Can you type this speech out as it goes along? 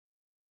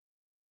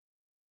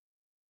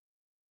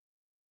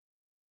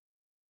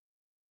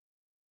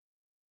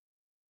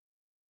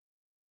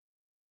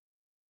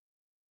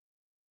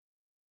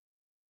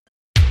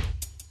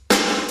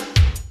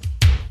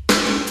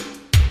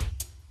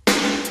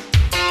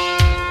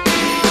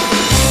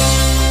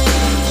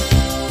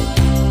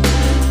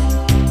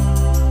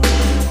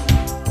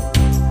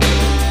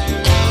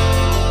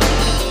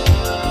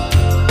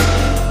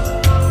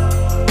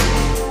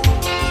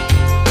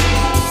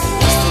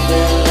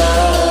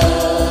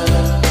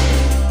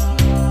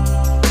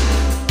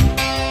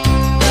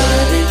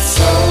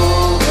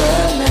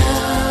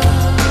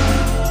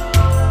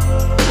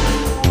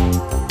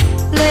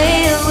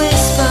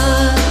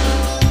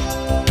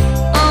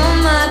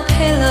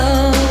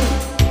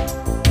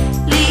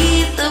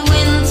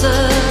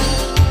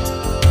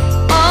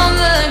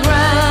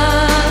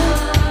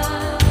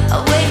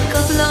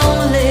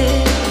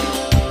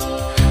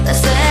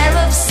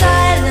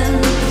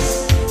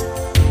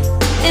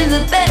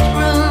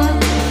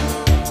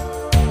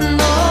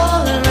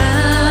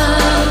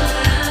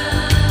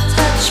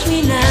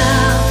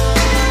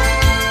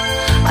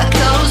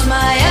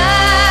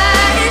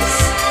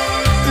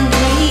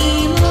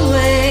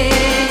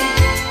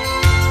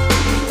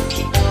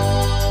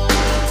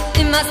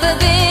must have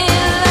been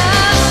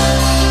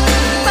love,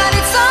 but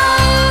it's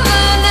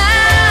over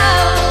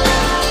now.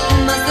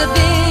 It must have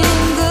been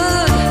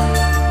good,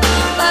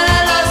 but I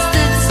lost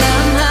it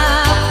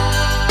somehow.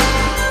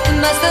 It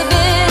must have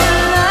been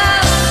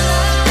love,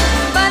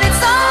 but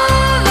it's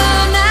over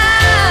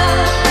now.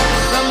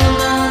 From the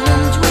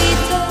moment we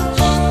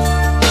touched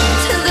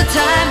till the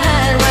time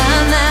had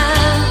run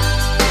out.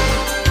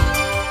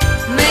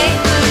 Make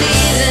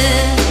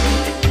believing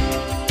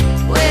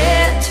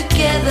we're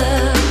together,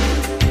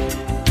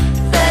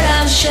 that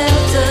I'm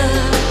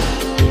sheltered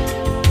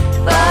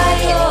by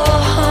your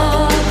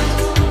heart,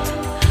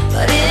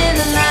 but in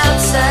and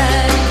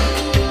outside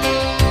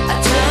I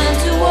turn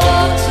to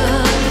water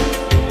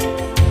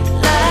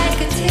like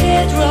a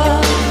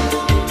teardrop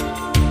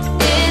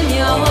in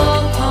your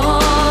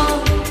palm.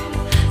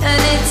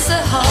 And it's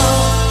a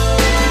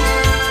hard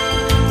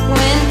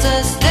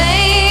winter's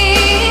day,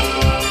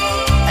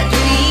 I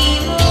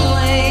dream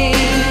away.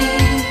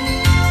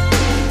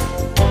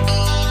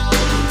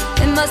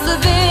 It must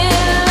have been